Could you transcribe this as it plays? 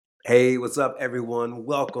Hey, what's up, everyone?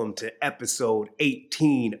 Welcome to episode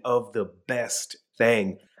 18 of The Best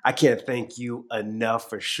Thing. I can't thank you enough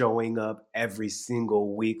for showing up every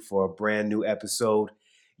single week for a brand new episode.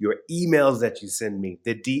 Your emails that you send me,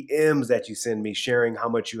 the DMs that you send me, sharing how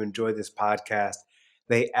much you enjoy this podcast,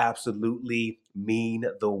 they absolutely mean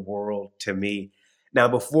the world to me. Now,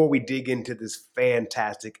 before we dig into this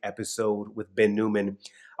fantastic episode with Ben Newman,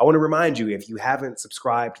 I want to remind you, if you haven't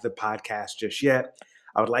subscribed to the podcast just yet,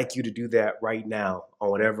 I would like you to do that right now on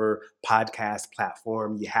whatever podcast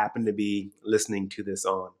platform you happen to be listening to this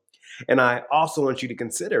on. And I also want you to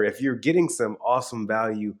consider, if you're getting some awesome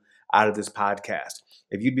value out of this podcast,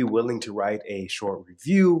 if you'd be willing to write a short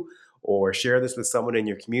review or share this with someone in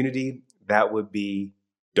your community, that would be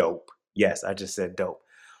dope. Yes, I just said dope.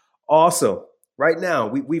 Also, right now,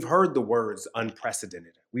 we've heard the words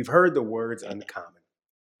unprecedented. We've heard the words uncommon.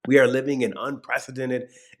 We are living in unprecedented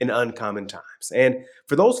and uncommon times. And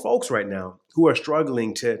for those folks right now who are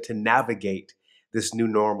struggling to navigate this new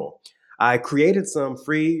normal, I created some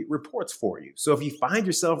free reports for you. So if you find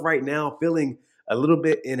yourself right now feeling a little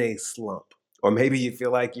bit in a slump, or maybe you feel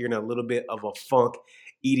like you're in a little bit of a funk,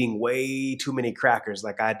 eating way too many crackers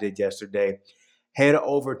like I did yesterday, head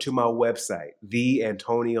over to my website,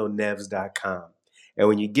 theantonioneves.com. And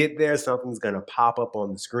when you get there, something's going to pop up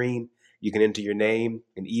on the screen. You can enter your name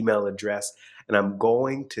and email address, and I'm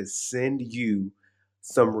going to send you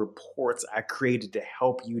some reports I created to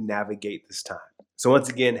help you navigate this time. So once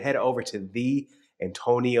again, head over to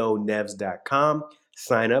theantonioneves.com,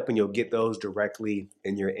 sign up, and you'll get those directly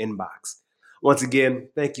in your inbox. Once again,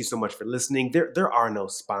 thank you so much for listening. There are no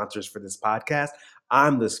sponsors for this podcast.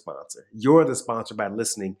 I'm the sponsor. You're the sponsor by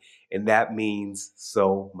listening, and that means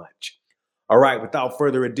so much. All right, without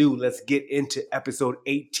further ado, let's get into episode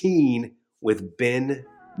 18 with Ben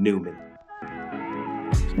Newman.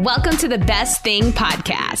 Welcome to the Best Thing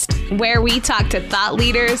podcast, where we talk to thought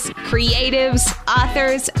leaders, creatives,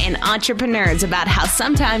 authors, and entrepreneurs about how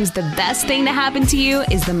sometimes the best thing to happen to you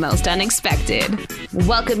is the most unexpected.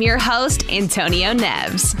 Welcome your host, Antonio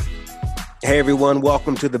Neves. Hey everyone,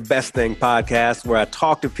 welcome to the Best Thing podcast, where I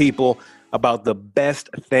talk to people about the best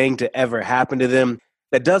thing to ever happen to them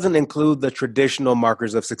that doesn't include the traditional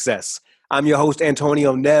markers of success. I'm your host,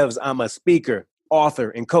 Antonio Neves. I'm a speaker, author,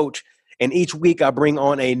 and coach. And each week I bring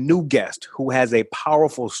on a new guest who has a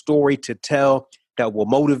powerful story to tell that will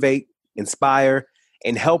motivate, inspire,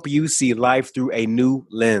 and help you see life through a new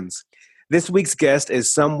lens. This week's guest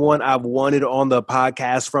is someone I've wanted on the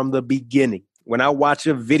podcast from the beginning. When I watch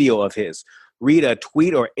a video of his, read a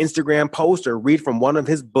tweet or Instagram post, or read from one of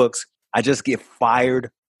his books, I just get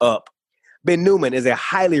fired up. Ben Newman is a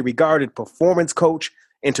highly regarded performance coach,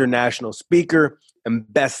 international speaker,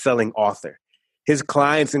 and best-selling author. His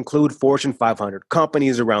clients include Fortune 500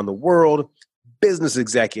 companies around the world, business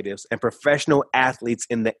executives, and professional athletes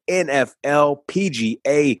in the NFL,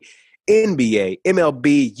 PGA, NBA,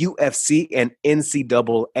 MLB, UFC, and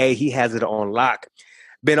NCAA. He has it on lock.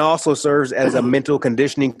 Ben also serves as a mental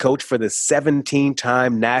conditioning coach for the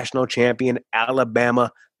 17-time national champion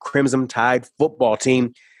Alabama Crimson Tide football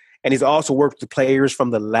team. And he's also worked with players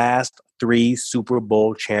from the last 3 Super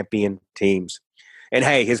Bowl champion teams. And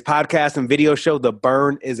hey, his podcast and video show, The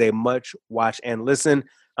Burn, is a much watch and listen.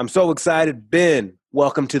 I'm so excited. Ben,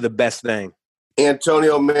 welcome to The Best Thing.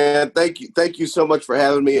 Antonio, man, thank you. Thank you so much for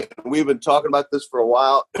having me. We've been talking about this for a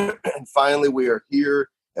while, and finally we are here.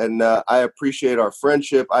 And I appreciate our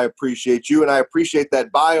friendship. I appreciate you, and I appreciate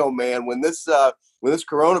that bio, man. When this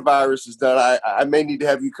coronavirus is done, I may need to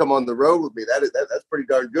have you come on the road with me. That's pretty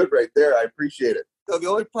darn good right there. I appreciate it. So the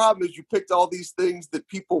only problem is you picked all these things that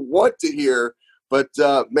people want to hear, but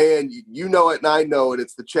man, you know it and I know it.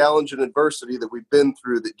 It's the challenge and adversity that we've been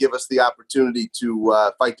through that give us the opportunity to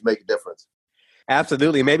fight to make a difference.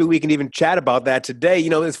 Absolutely. Maybe we can even chat about that today. You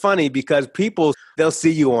know, it's funny because people, they'll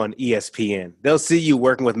see you on ESPN. They'll see you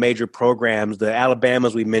working with major programs, the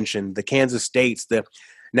Alabamas we mentioned, the Kansas States, the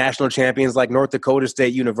national champions like North Dakota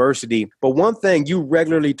State University. But one thing you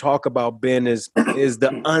regularly talk about, Ben, is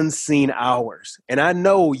the unseen hours. And I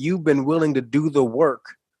know you've been willing to do the work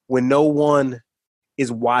when no one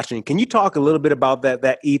is watching. Can you talk a little bit about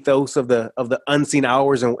that ethos of the unseen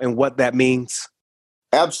hours and what that means?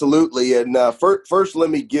 Absolutely. And first, let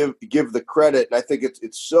me give the credit. And I think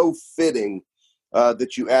it's so fitting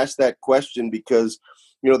that you asked that question because,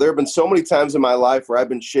 you know, there have been so many times in my life where I've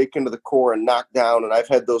been shaken to the core and knocked down. And I've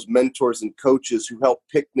had those mentors and coaches who helped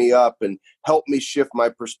pick me up and help me shift my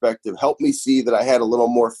perspective, help me see that I had a little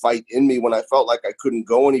more fight in me when I felt like I couldn't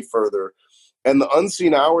go any further. And the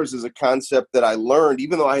unseen hours is a concept that I learned,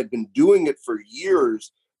 even though I had been doing it for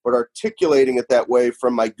years, but articulating it that way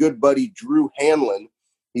from my good buddy, Drew Hanlon,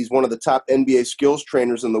 He's one of the top NBA skills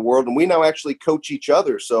trainers in the world, and we now actually coach each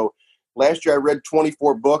other. So last year I read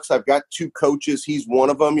 24 books. I've got 2 coaches. He's one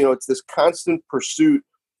of them. It's this constant pursuit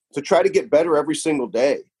to try to get better every single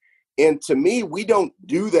day. And to me, we don't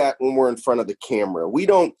do that when we're in front of the camera. We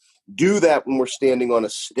don't do that when we're standing on a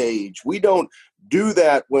stage. We don't do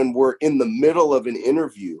that when we're in the middle of an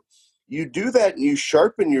interview. You do that and you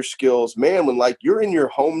sharpen your skills, man, when like you're in your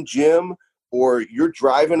home gym or you're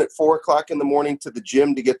driving at 4:00 in the morning to the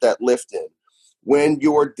gym to get that lift in. When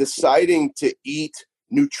you're deciding to eat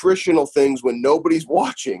nutritional things when nobody's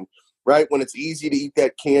watching, right? When it's easy to eat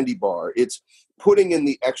that candy bar, it's putting in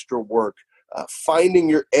the extra work, finding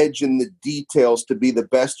your edge in the details to be the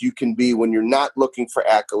best you can be when you're not looking for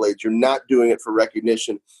accolades. You're not doing it for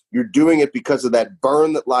recognition. You're doing it because of that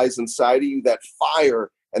burn that lies inside of you, that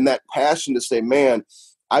fire and that passion to say, man,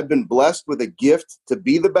 I've been blessed with a gift to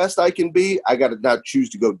be the best I can be. I got to now choose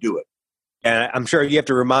to go do it. And I'm sure you have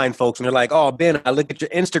to remind folks, and they're like, oh, Ben, I look at your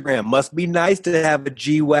Instagram. Must be nice to have a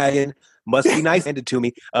G-Wagon. Must be nice to hand it to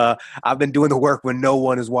me. I've been doing the work when no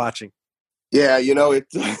one is watching. Yeah,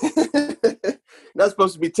 it's not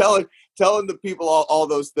supposed to be telling the people all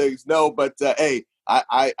those things. No, but hey,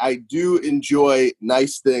 I do enjoy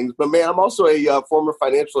nice things. But, man, I'm also a former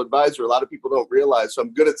financial advisor. A lot of people don't realize. So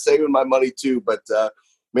I'm good at saving my money too. But,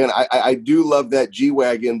 man, I do love that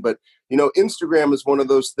G-Wagon. But, Instagram is one of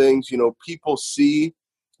those things, people see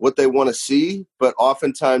what they want to see, but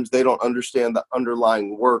oftentimes they don't understand the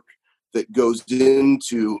underlying work that goes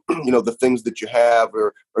into, the things that you have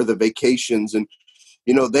or the vacations. And,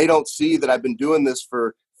 they don't see that I've been doing this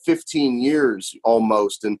for 15 years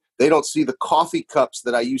almost. And they don't see the coffee cups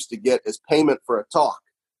that I used to get as payment for a talk.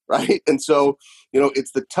 Right. And so,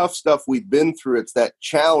 it's the tough stuff we've been through. It's that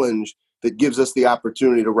challenge that gives us the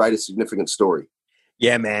opportunity to write a significant story.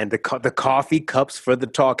 Yeah, man, the coffee cups for the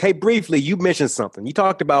talk. Hey, briefly, you mentioned something. You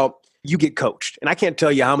talked about you get coached. And I can't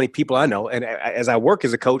tell you how many people I know, and as I work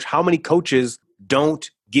as a coach, how many coaches don't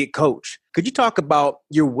get coached. Could you talk about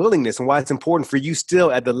your willingness and why it's important for you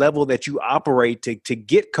still at the level that you operate to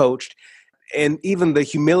get coached, and even the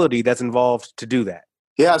humility that's involved to do that?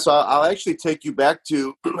 Yeah, so I'll actually take you back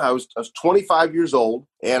to I was 25 years old,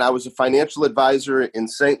 and I was a financial advisor in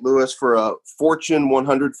St. Louis for a Fortune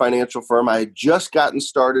 100 financial firm. I had just gotten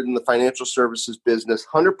started in the financial services business,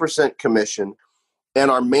 100% commission.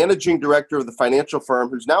 And our managing director of the financial firm,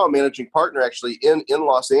 who's now a managing partner actually in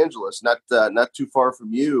Los Angeles, not too far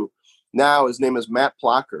from you now, his name is Matt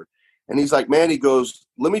Plocker. And he's like, man, he goes,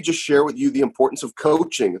 let me just share with you the importance of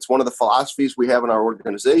coaching. It's one of the philosophies we have in our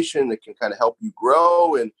organization that can kind of help you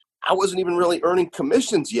grow. And I wasn't even really earning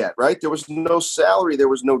commissions yet, right? There was no salary. There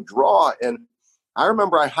was no draw. And I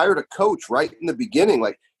remember I hired a coach right in the beginning.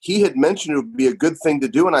 Like, he had mentioned it would be a good thing to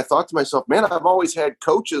do. And I thought to myself, man, I've always had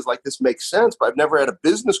coaches, like this makes sense, but I've never had a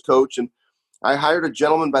business coach. And I hired a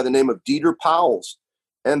gentleman by the name of Dieter Powles.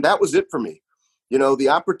 And that was it for me. The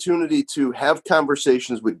opportunity to have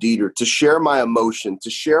conversations with Dieter, to share my emotion, to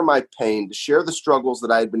share my pain, to share the struggles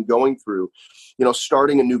that I had been going through,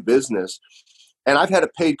 starting a new business. And I've had a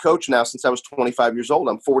paid coach now since I was 25 years old.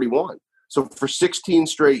 I'm 41. So for 16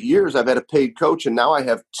 straight years, I've had a paid coach, and now I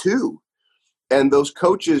have 2. And those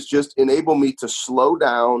coaches just enable me to slow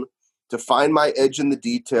down, to find my edge in the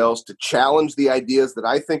details, to challenge the ideas that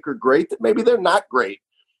I think are great, that maybe they're not great.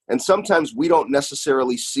 And sometimes we don't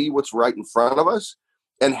necessarily see what's right in front of us.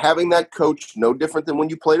 And having that coach, no different than when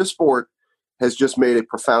you played a sport, has just made a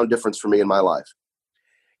profound difference for me in my life.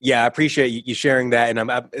 Yeah, I appreciate you sharing that.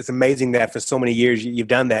 And it's amazing that for so many years you've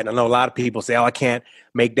done that. And I know a lot of people say, oh, I can't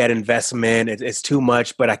make that investment. It's too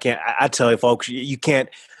much. But I can't. I tell you, folks, you can't.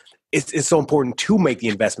 It's so important to make the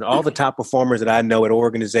investment. All the top performers that I know at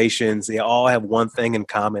organizations, they all have one thing in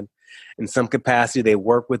common. In some capacity, they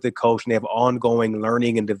work with the coach and they have ongoing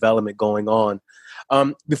learning and development going on.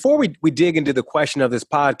 Before we dig into the question of this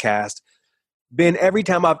podcast, Ben, every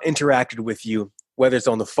time I've interacted with you, whether it's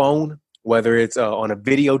on the phone, whether it's on a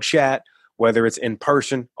video chat, whether it's in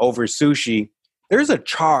person over sushi, there's a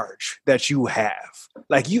charge that you have.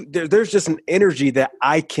 Like there's just an energy that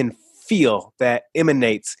I can feel that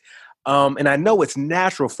emanates. And I know it's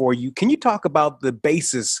natural for you. Can you talk about the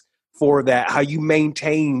basis for that, how you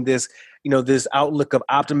maintain this, this outlook of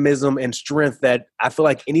optimism and strength that I feel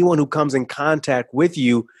like anyone who comes in contact with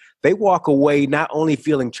you, they walk away not only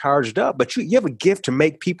feeling charged up, but you have a gift to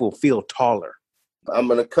make people feel taller. I'm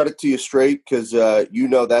going to cut it to you straight because,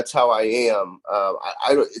 that's how I am.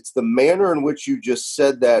 It's the manner in which you just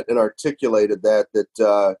said that and articulated that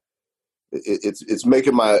it's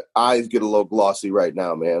making my eyes get a little glossy right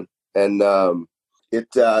now, man. And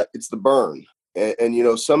it's the burn.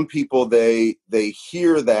 And some people, they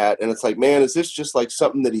hear that and it's like, man, is this just like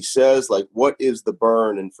something that he says? Like, what is the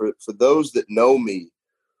burn? And for those that know me,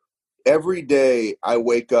 every day I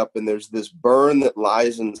wake up and there's this burn that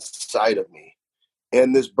lies inside of me.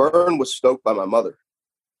 And this burn was stoked by my mother.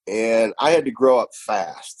 And I had to grow up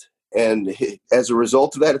fast. And as a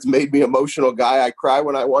result of that, it's made me an emotional guy. I cry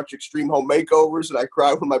when I watch Extreme Home Makeovers, and I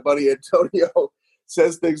cry when my buddy Antonio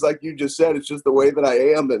says things like you just said. It's just the way that I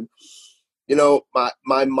am. And,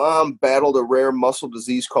 my mom battled a rare muscle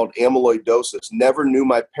disease called amyloidosis, never knew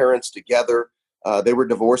my parents together. They were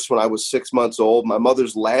divorced when I was 6 months old. My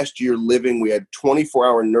mother's last year living, we had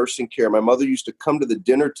 24-hour nursing care. My mother used to come to the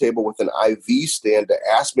dinner table with an IV stand to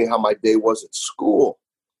ask me how my day was at school.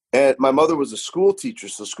 And my mother was a school teacher,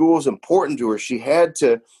 so school was important to her. She had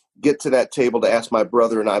to get to that table to ask my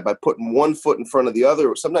brother and I by putting one foot in front of the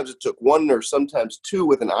other. Sometimes it took one nurse, sometimes two,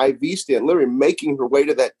 with an IV stand, literally making her way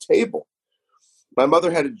to that table. My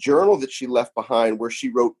mother had a journal that she left behind where she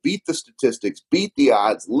wrote, beat the statistics, beat the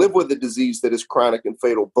odds, live with a disease that is chronic and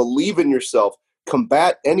fatal, believe in yourself,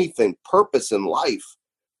 combat anything, purpose in life.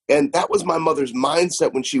 And that was my mother's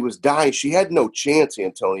mindset when she was dying. She had no chance,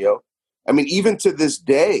 Antonio. I mean, even to this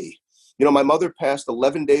day, my mother passed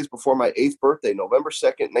 11 days before my 8th birthday, November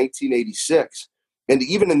 2nd, 1986. And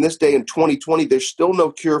even in this day in 2020, there's still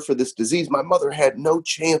no cure for this disease. My mother had no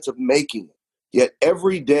chance of making it. Yet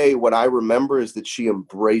every day, what I remember is that she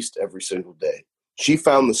embraced every single day. She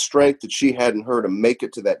found the strength that she had in her to make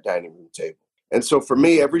it to that dining room table. And so for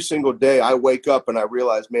me, every single day I wake up and I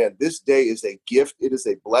realize, man, this day is a gift. It is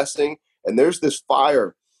a blessing. And there's this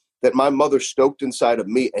fire that my mother stoked inside of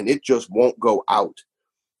me, and it just won't go out.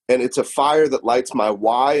 And it's a fire that lights my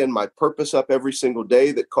why and my purpose up every single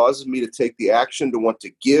day, that causes me to take the action to want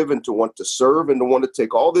to give and to want to serve and to want to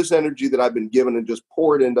take all this energy that I've been given and just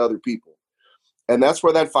pour it into other people. And that's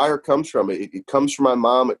where that fire comes from. It comes from my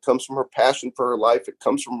mom. It comes from her passion for her life. It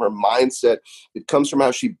comes from her mindset. It comes from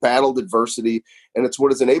how she battled adversity. And it's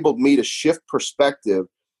what has enabled me to shift perspective,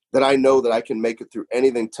 that I know that I can make it through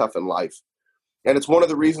anything tough in life. And it's one of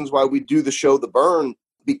the reasons why we do the show, The Burn,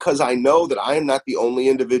 because I know that I am not the only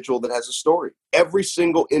individual that has a story. Every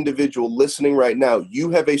single individual listening right now, you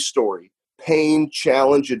have a story, pain,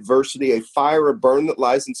 challenge, adversity, a fire, a burn that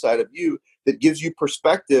lies inside of you that gives you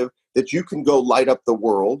perspective that you can go light up the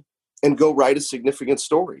world and go write a significant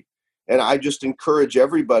story. And I just encourage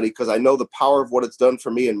everybody, because I know the power of what it's done for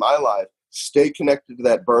me in my life, stay connected to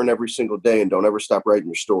that burn every single day and don't ever stop writing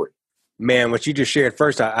your story. Man, what you just shared,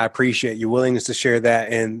 first, I appreciate your willingness to share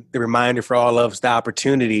that, and the reminder for all of us, the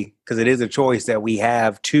opportunity, because it is a choice that we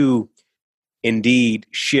have to indeed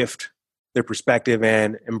shift the perspective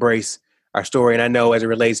and embrace our story. And I know as it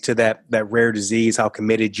relates to that rare disease, how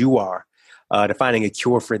committed you are to finding a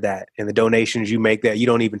cure for that, and the donations you make that you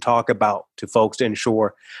don't even talk about to folks to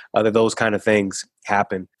ensure that those kind of things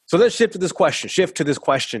happen. So let's shift to this question.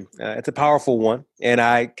 It's a powerful one, and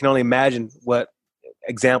I can only imagine what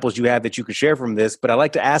examples you have that you could share from this. But I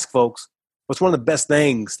like to ask folks, what's one of the best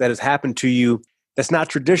things that has happened to you that's not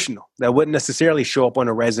traditional, that wouldn't necessarily show up on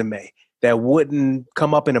a resume, that wouldn't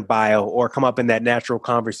come up in a bio or come up in that natural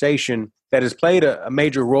conversation, that has played a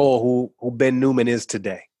major role who Ben Newman is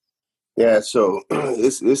today? Yeah, so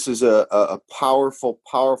this is a powerful,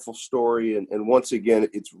 powerful story. And once again,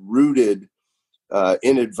 it's rooted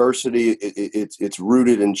in adversity. It's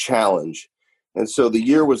rooted in challenge. And so the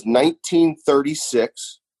year was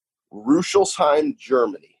 1936, Rüsselsheim,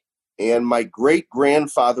 Germany. And my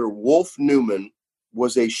great-grandfather, Wolf Newman,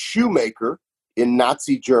 was a shoemaker in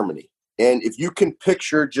Nazi Germany. And if you can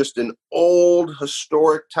picture just an old,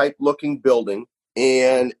 historic type looking building,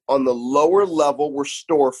 and on the lower level were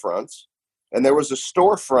storefronts. And there was a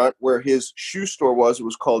storefront where his shoe store was. It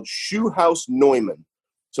was called Shoe House Newman.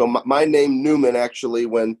 So my name, Newman, actually,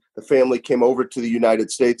 when the family came over to the United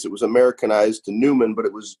States, it was Americanized to Newman, but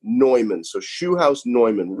it was Neumann. So Shoe House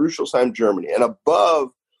Neumann, Rüsselsheim, Germany. And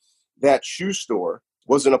above that shoe store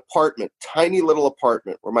was an apartment, tiny little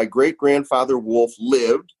apartment, where my great-grandfather, Wolf,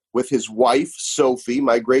 lived with his wife, Sophie,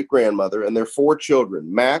 my great-grandmother, and their 4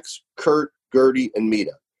 children, Max, Kurt, Gertie, and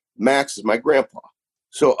Mita. Max is my grandpa.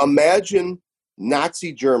 So imagine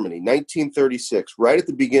Nazi Germany, 1936, right at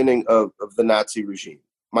the beginning of the Nazi regime.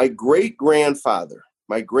 My great-grandfather,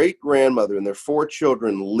 my great-grandmother, and their 4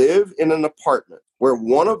 children live in an apartment where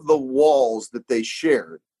one of the walls that they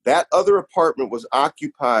shared, that other apartment was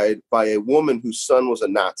occupied by a woman whose son was a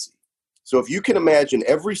Nazi. So if you can imagine,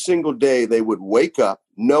 every single day they would wake up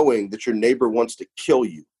knowing that your neighbor wants to kill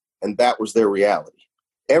you, and that was their reality.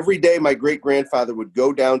 Every day my great-grandfather would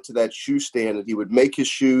go down to that shoe stand and he would make his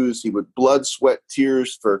shoes. He would blood, sweat,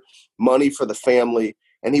 tears for money for the family.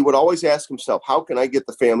 And he would always ask himself, how can I get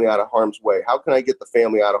the family out of harm's way? How can I get the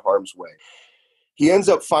family out of harm's way? He ends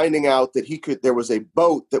up finding out that there was a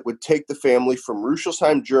boat that would take the family from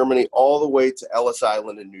Rüsselsheim, Germany, all the way to Ellis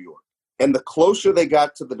Island in New York. And the closer they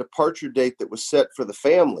got to the departure date that was set for the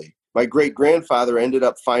family, my great-grandfather ended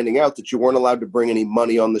up finding out that you weren't allowed to bring any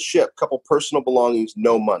money on the ship. A couple personal belongings,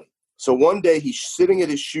 no money. So one day he's sitting at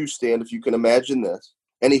his shoe stand, if you can imagine this,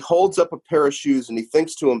 and he holds up a pair of shoes and he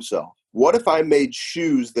thinks to himself, what if I made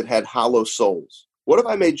shoes that had hollow soles? What if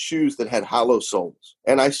I made shoes that had hollow soles?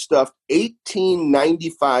 And I stuffed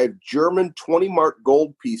 1895 German 20-mark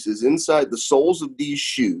gold pieces inside the soles of these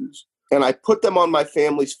shoes. And I put them on my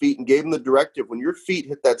family's feet and gave them the directive, when your feet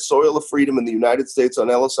hit that soil of freedom in the United States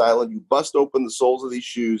on Ellis Island, you bust open the soles of these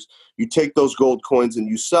shoes, you take those gold coins and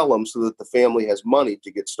you sell them so that the family has money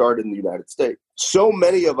to get started in the United States. So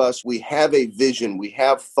many of us, we have a vision, we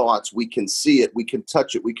have thoughts, we can see it, we can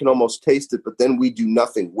touch it, we can almost taste it, but then we do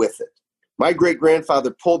nothing with it. My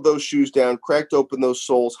great-grandfather pulled those shoes down, cracked open those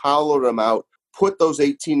soles, hollowed them out, put those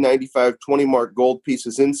 1895 20-mark gold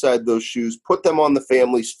pieces inside those shoes, put them on the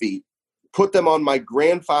family's feet, put them on my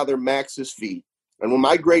grandfather Max's feet. And when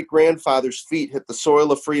my great-grandfather's feet hit the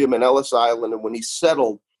soil of freedom in Ellis Island, and when he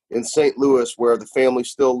settled in St. Louis, where the family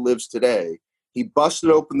still lives today, he busted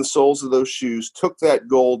open the soles of those shoes, took that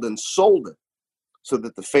gold and sold it so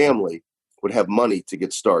that the family would have money to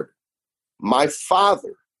get started. My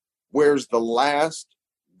father wears the last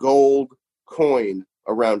gold coin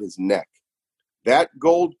around his neck. That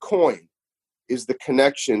gold coin is the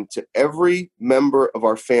connection to every member of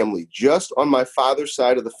our family. Just on my father's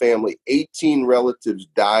side of the family, 18 relatives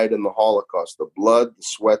died in the Holocaust. The blood, the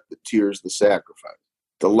sweat, the tears, the sacrifice.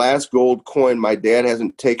 The last gold coin, my dad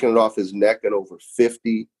hasn't taken it off his neck in over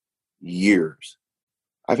 50 years.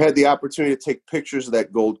 I've had the opportunity to take pictures of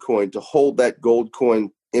that gold coin, to hold that gold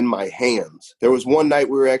coin in my hands. There was one night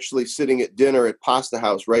we were actually sitting at dinner at Pasta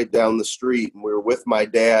House right down the street, and we were with my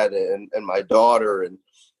dad and my daughter, and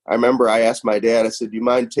I remember I asked my dad, I said, do you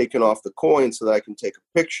mind taking off the coin so that I can take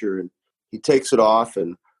a picture? And he takes it off,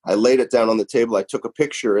 and I laid it down on the table. I took a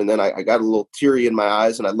picture, and then I got a little teary in my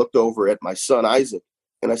eyes, and I looked over at my son, Isaac,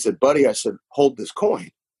 and I said, buddy, I said, hold this coin.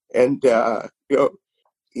 And,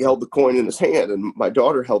 he held the coin in his hand, and my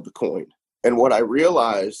daughter held the coin. And what I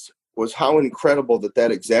realized was how incredible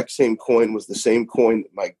that exact same coin was the same coin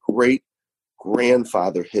that my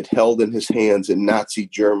great-grandfather had held in his hands in Nazi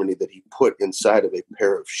Germany that he put inside of a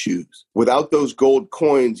pair of shoes. Without those gold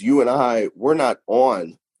coins, you and we're not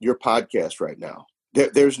on your podcast right now.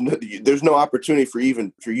 There's no opportunity for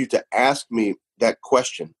you to ask me that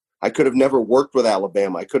question. I could have never worked with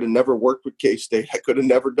Alabama. I could have never worked with K-State. I could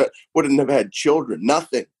have wouldn't have had children,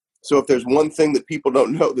 nothing. So if there's one thing that people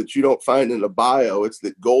don't know that you don't find in a bio, it's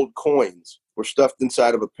that gold coins were stuffed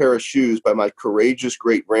inside of a pair of shoes by my courageous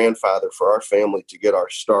great-grandfather for our family to get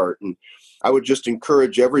our start. And I would just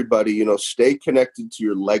encourage everybody, stay connected to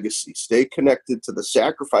your legacy. Stay connected to the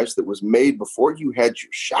sacrifice that was made before you had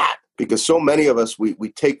your shot. Because so many of us, we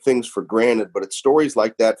take things for granted. But it's stories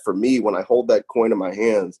like that for me when I hold that coin in my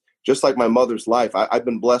hands. Just like my mother's life, I've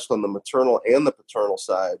been blessed on the maternal and the paternal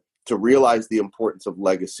side to realize the importance of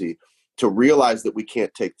legacy, to realize that we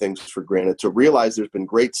can't take things for granted, to realize there's been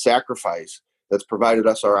great sacrifice that's provided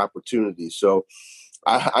us our opportunities. So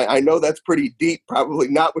I know that's pretty deep, probably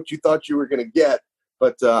not what you thought you were going to get,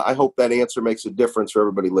 but I hope that answer makes a difference for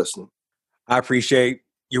everybody listening. I appreciate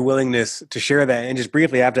your willingness to share that. And just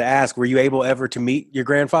briefly, I have to ask, were you able ever to meet your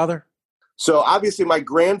grandfather? So obviously my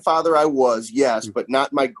grandfather I was, yes, but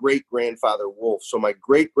not my great-grandfather Wolf. So my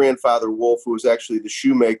great-grandfather Wolf, who was actually the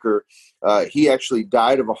shoemaker, he actually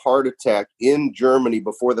died of a heart attack in Germany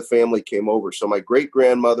before the family came over. So my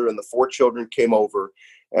great-grandmother and the 4 children came over,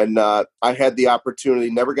 and I had the opportunity,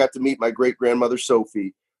 never got to meet my great-grandmother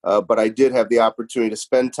Sophie, but I did have the opportunity to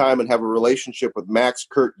spend time and have a relationship with Max,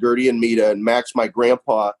 Kurt, Gertie, and Mita. And Max, my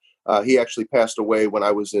grandpa, he actually passed away when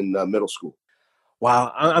I was in middle school.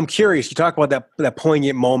 Wow. I'm curious. You talk about that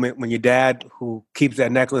poignant moment when your dad, who keeps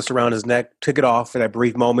that necklace around his neck, took it off for that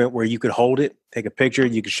brief moment where you could hold it, take a picture,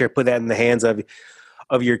 you could put that in the hands of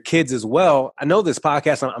your kids as well. I know this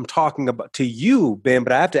podcast, I'm talking about to you, Ben,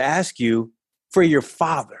 but I have to ask you, for your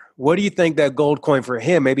father, what do you think that gold coin for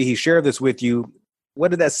him? Maybe he shared this with you.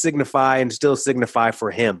 What did that signify and still signify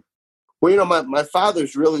for him? Well, my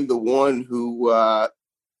father's really the one who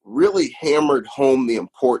really hammered home the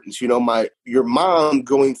importance. Your mom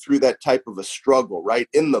going through that type of a struggle, right?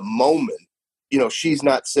 In the moment, she's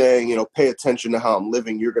not saying, pay attention to how I'm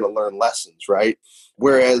living. You're going to learn lessons, right?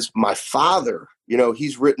 Whereas my father,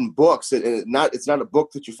 he's written books, and it's not a book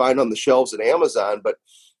that you find on the shelves at Amazon, but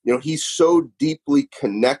he's so deeply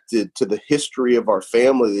connected to the history of our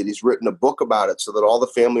family that he's written a book about it so that all the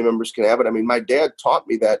family members can have it. I mean, my dad taught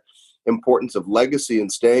me that importance of legacy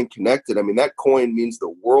and staying connected. I mean, that coin means the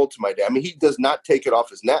world to my dad. I mean, he does not take it off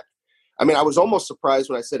his neck. I mean, I was almost surprised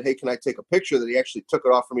when I said, hey, can I take a picture, that he actually took it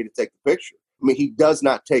off for me to take the picture. I mean, he does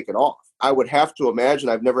not take it off. I would have to imagine,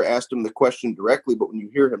 I've never asked him the question directly, but when you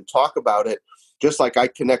hear him talk about it, just like I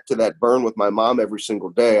connect to that burn with my mom every single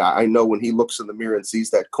day, I know when he looks in the mirror and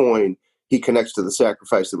sees that coin, he connects to the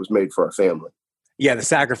sacrifice that was made for our family. Yeah, the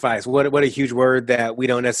sacrifice. What a huge word that we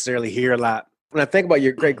don't necessarily hear a lot. When I think about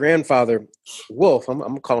your great-grandfather, Wolf, I'm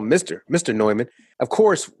going to call him Mr. Newman. Of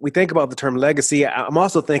course, we think about the term legacy. I'm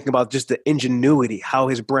also thinking about just the ingenuity, how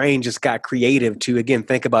his brain just got creative to, again,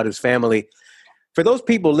 think about his family. For those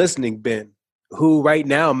people listening, Ben, who right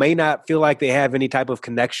now may not feel like they have any type of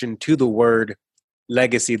connection to the word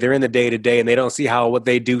legacy, they're in the day-to-day and they don't see how what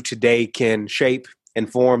they do today can shape and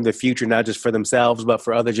form the future, not just for themselves, but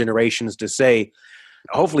for other generations to say.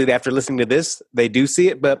 Hopefully, after listening to this, they do see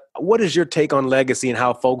it. But what is your take on legacy and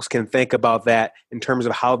how folks can think about that in terms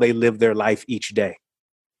of how they live their life each day?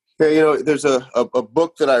 Yeah, there's a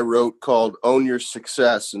book that I wrote called Own Your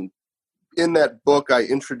Success. And in that book, I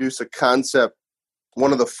introduce a concept,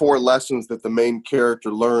 one of the 4 lessons that the main character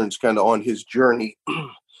learns kind of on his journey.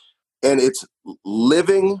 And it's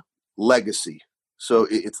living legacy. So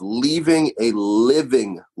it's leaving a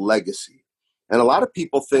living legacy. And a lot of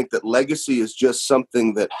people think that legacy is just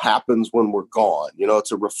something that happens when we're gone.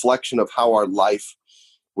 It's a reflection of how our life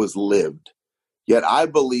was lived. Yet I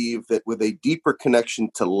believe that with a deeper connection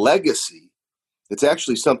to legacy, it's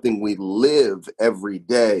actually something we live every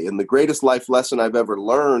day. And the greatest life lesson I've ever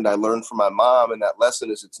learned, I learned from my mom. And that lesson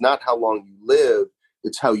is, it's not how long you live,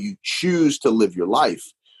 it's how you choose to live your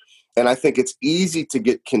life. And I think it's easy to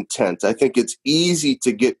get content. I think it's easy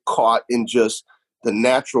to get caught in just the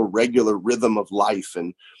natural, regular rhythm of life.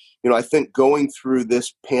 And, I think going through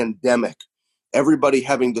this pandemic, everybody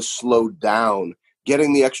having to slow down,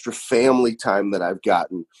 getting the extra family time that I've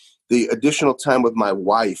gotten, the additional time with my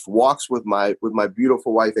wife, walks with my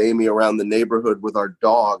beautiful wife, Amy, around the neighborhood with our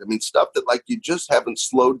dog. I mean, stuff that like you just haven't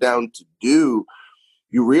slowed down to do.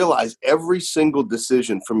 You realize every single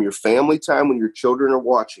decision, from your family time when your children are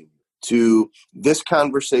watching to this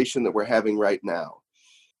conversation that we're having right now,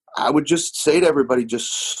 I would just say to everybody,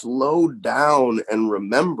 just slow down and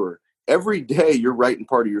remember every day you're writing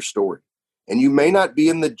part of your story. And you may not be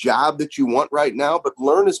in the job that you want right now, but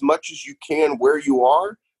learn as much as you can where you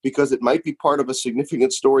are, because it might be part of a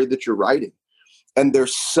significant story that you're writing. And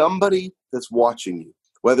there's somebody that's watching you,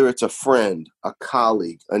 whether it's a friend, a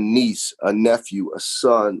colleague, a niece, a nephew, a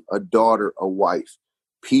son, a daughter, a wife.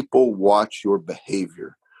 People watch your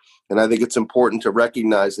behavior. And I think it's important to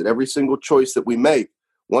recognize that every single choice that we make,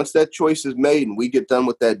 once that choice is made and we get done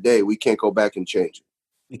with that day, we can't go back and change it.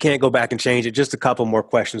 You can't go back and change it. Just a couple more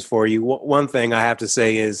questions for you. One thing I have to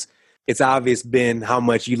say is it's obvious, Ben, how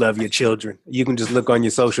much you love your children. You can just look on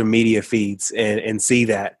your social media feeds and see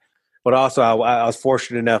that. But also, I was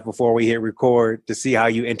fortunate enough before we hit record to see how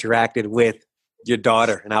you interacted with your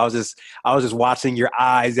daughter. And I was just watching your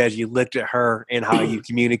eyes as you looked at her and how you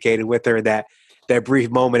communicated with her, that brief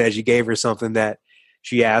moment as you gave her something that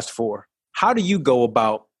she asked for. How do you go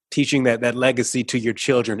about teaching that legacy to your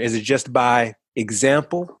children? Is it just by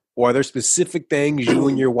example, or are there specific things you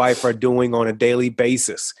and your wife are doing on a daily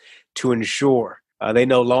basis to ensure they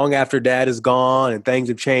know long after dad is gone and things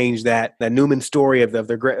have changed, that Newman story of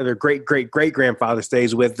their great-great-great-grandfather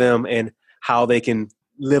stays with them and how they can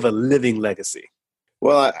live a living legacy?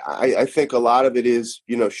 Well, I think a lot of it is,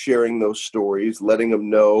 sharing those stories, letting them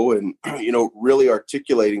know, and, really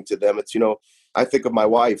articulating to them. It's, I think of my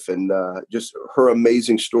wife and just her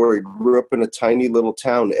amazing story. Grew up in a tiny little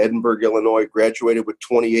town, Edinburgh, Illinois, graduated with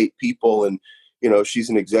 28 people. And, she's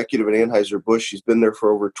an executive at Anheuser-Busch. She's been there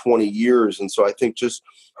for over 20 years. And so I think just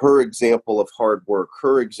her example of hard work,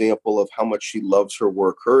 her example of how much she loves her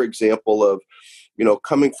work, her example of,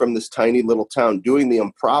 coming from this tiny little town, doing the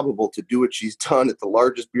improbable to do what she's done at the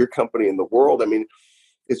largest beer company in the world. I mean,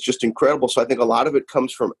 it's just incredible. So I think a lot of it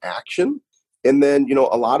comes from action. And then,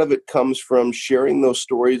 a lot of it comes from sharing those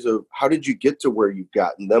stories of how did you get to where you've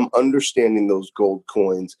gotten, them understanding those gold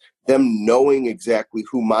coins, them knowing exactly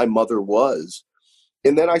who my mother was.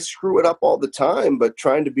 And then I screw it up all the time, but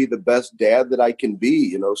trying to be the best dad that I can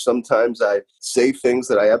be. Sometimes I say things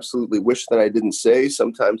that I absolutely wish that I didn't say.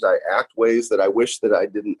 Sometimes I act ways that I wish that I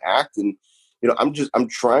didn't act. And, I'm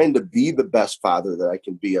trying to be the best father that I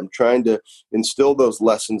can be. I'm trying to instill those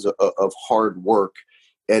lessons of hard work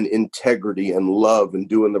and integrity and love and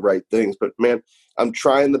doing the right things. But man, I'm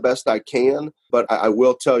trying the best I can. But I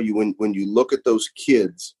will tell you, when you look at those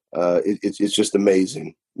kids, it's just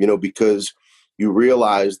amazing, because you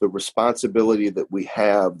realize the responsibility that we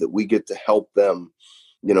have, that we get to help them,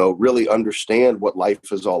 really understand what life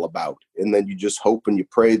is all about. And then you just hope and you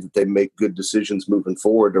pray that they make good decisions moving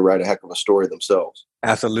forward to write a heck of a story themselves.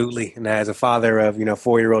 Absolutely. And as a father of,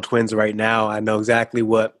 4-year-old twins right now, I know exactly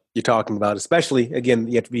what you're talking about, especially, again,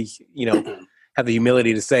 you have to be, have the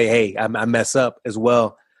humility to say, hey, I mess up as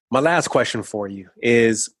well. My last question for you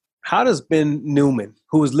is, how does Ben Newman,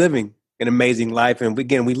 who is living an amazing life, and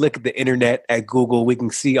again, we look at the internet at Google, we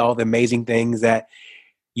can see all the amazing things that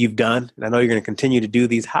you've done, and I know you're going to continue to do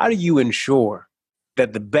these. How do you ensure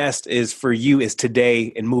that the best is for you is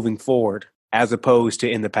today and moving forward as opposed to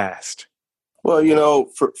in the past? Well,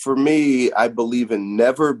 for me, I believe in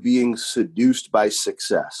never being seduced by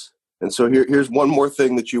success. And so here's one more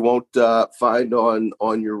thing that you won't find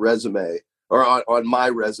on your resume or on my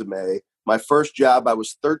resume. My first job, I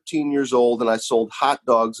was 13 years old and I sold hot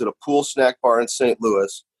dogs at a pool snack bar in St.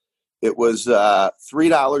 Louis. It was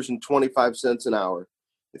 $3.25 an hour.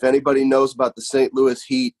 If anybody knows about the St. Louis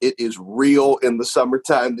heat, it is real in the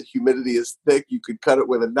summertime. The humidity is thick. You could cut it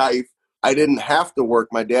with a knife. I didn't have to work.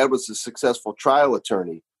 My dad was a successful trial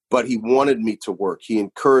attorney, but he wanted me to work. He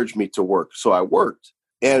encouraged me to work. So I worked.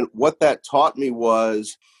 And what that taught me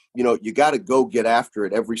was, you got to go get after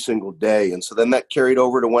it every single day. And so then that carried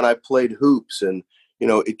over to when I played hoops, and,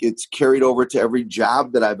 it's carried over to every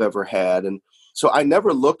job that I've ever had. And so I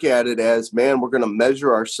never look at it as, man, we're going to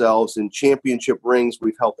measure ourselves in championship rings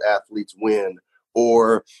we've helped athletes win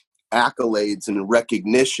or accolades and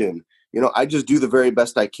recognition. I just do the very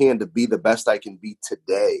best I can to be the best I can be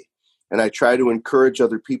today. And I try to encourage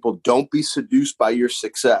other people, don't be seduced by your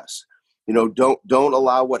success. Don't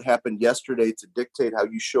allow what happened yesterday to dictate how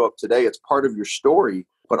you show up today. It's part of your story.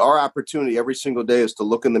 But our opportunity every single day is to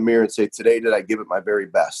look in the mirror and say, today, did I give it my very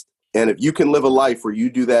best? And if you can live a life where you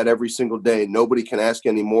do that every single day, nobody can ask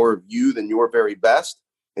any more of you than your very best.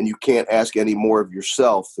 And you can't ask any more of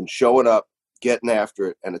yourself than showing up, getting after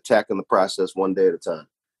it, and attacking the process one day at a time.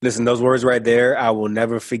 Listen, those words right there, I will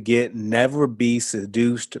never forget. Never be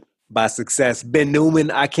seduced by success. Ben Newman,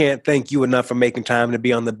 I can't thank you enough for making time to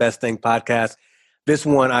be on the Best Thing podcast. This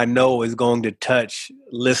one I know is going to touch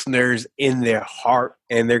listeners in their heart,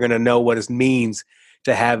 and they're going to know what it means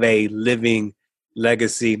to have a living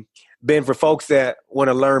legacy. Ben, for folks that want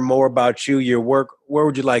to learn more about you, your work, where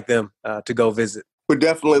would you like them to go visit? Would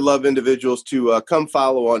definitely love individuals to come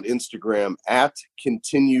follow on Instagram at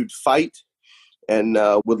Continued Fight, and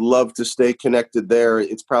would love to stay connected there.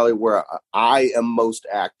 It's probably where I am most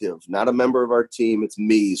active. Not a member of our team, it's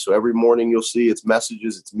me. So every morning you'll see it's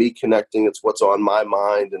messages, it's me connecting, it's what's on my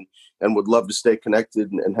mind, and would love to stay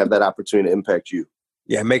connected and have that opportunity to impact you.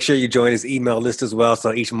 Yeah, make sure you join his email list as well.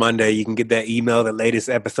 So each Monday you can get that email, the latest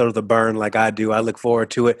episode of The Burn like I do. I look forward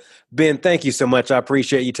to it. Ben, thank you so much. I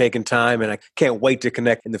appreciate you taking time, and I can't wait to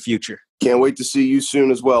connect in the future. Can't wait to see you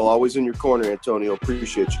soon as well. Always in your corner, Antonio.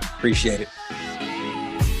 Appreciate you. Appreciate it.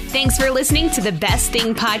 Thanks for listening to the Best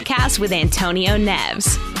Thing podcast with Antonio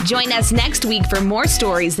Neves. Join us next week for more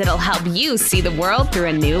stories that'll help you see the world through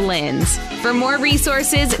a new lens. For more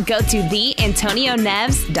resources, go to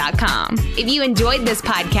theantonioneves.com. If you enjoyed this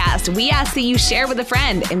podcast, we ask that you share with a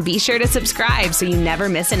friend and be sure to subscribe so you never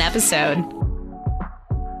miss an episode.